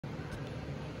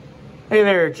Hey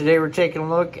there, today we're taking a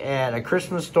look at A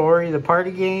Christmas Story, the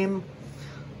party game.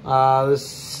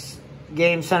 This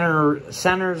game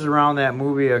centers around that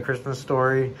movie, A Christmas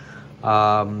Story.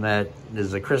 That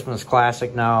is a Christmas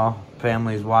classic now.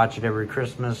 Families watch it every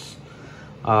Christmas.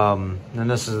 And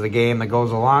this is the game that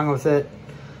goes along with it.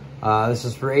 This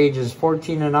is for ages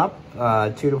 14 and up,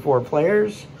 2 to 4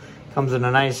 players. Comes in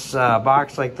a nice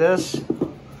box like this.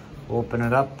 Open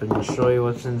it up and show you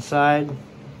what's inside.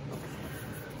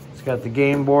 It's got the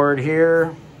game board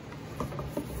here.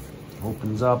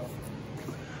 Opens up.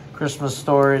 Christmas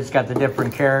Story. It's got the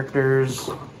different characters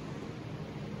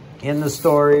in the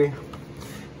story.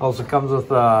 Also comes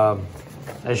with a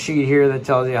sheet here that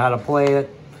tells you how to play it,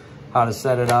 how to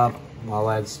set it up, all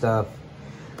that stuff.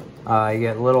 You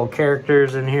get little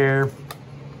characters in here,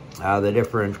 the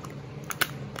different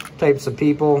types of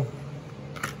people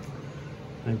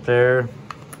right there.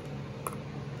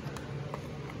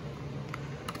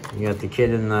 You got the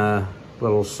kid in the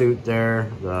little suit there,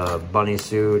 the bunny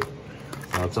suit.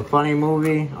 So it's a funny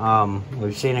movie.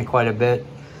 We've seen it quite a bit.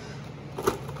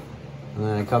 And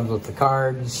then it comes with the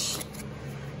cards.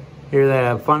 Here they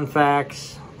have fun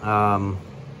facts,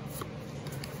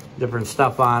 different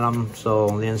stuff on them.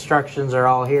 So the instructions are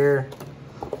all here.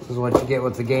 This is what you get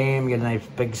with the game. You get a nice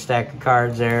big stack of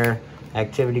cards there,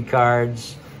 activity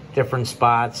cards, different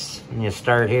spots. And you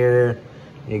start here,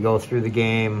 you go through the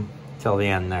game till the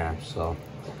end there. So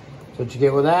that's what you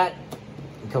get with that.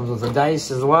 It comes with the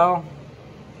dice as well.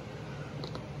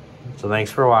 So thanks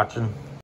for watching.